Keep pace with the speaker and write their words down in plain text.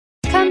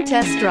Come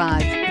test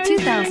drive the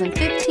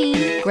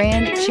 2015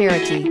 Grand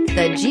Cherokee.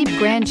 The Jeep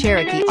Grand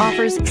Cherokee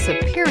offers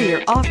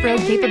superior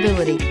off-road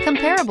capability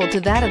comparable to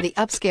that of the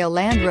upscale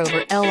Land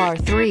Rover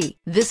LR3.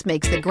 This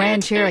makes the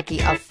Grand Cherokee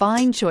a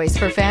fine choice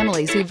for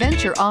families who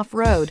venture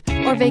off-road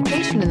or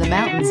vacation in the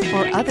mountains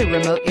or other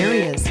remote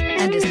areas,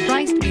 and is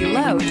priced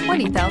below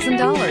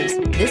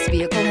 $20,000. This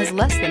vehicle has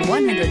less than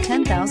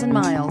 110,000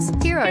 miles.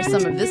 Here are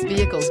some of this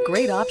vehicle's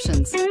great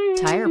options: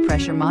 tire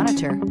pressure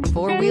monitor,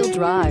 four-wheel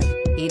drive,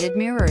 heated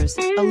mirrors,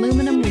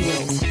 aluminum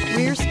wheels,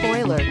 rear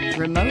spoiler,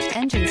 remote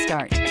engine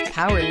start,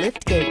 power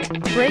liftgate,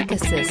 brake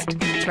assist,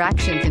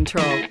 traction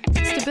control,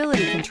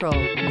 stability control.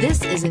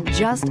 This isn't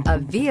just a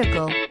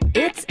vehicle,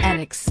 it's an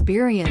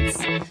experience.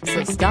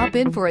 So stop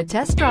in for a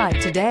test drive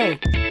today.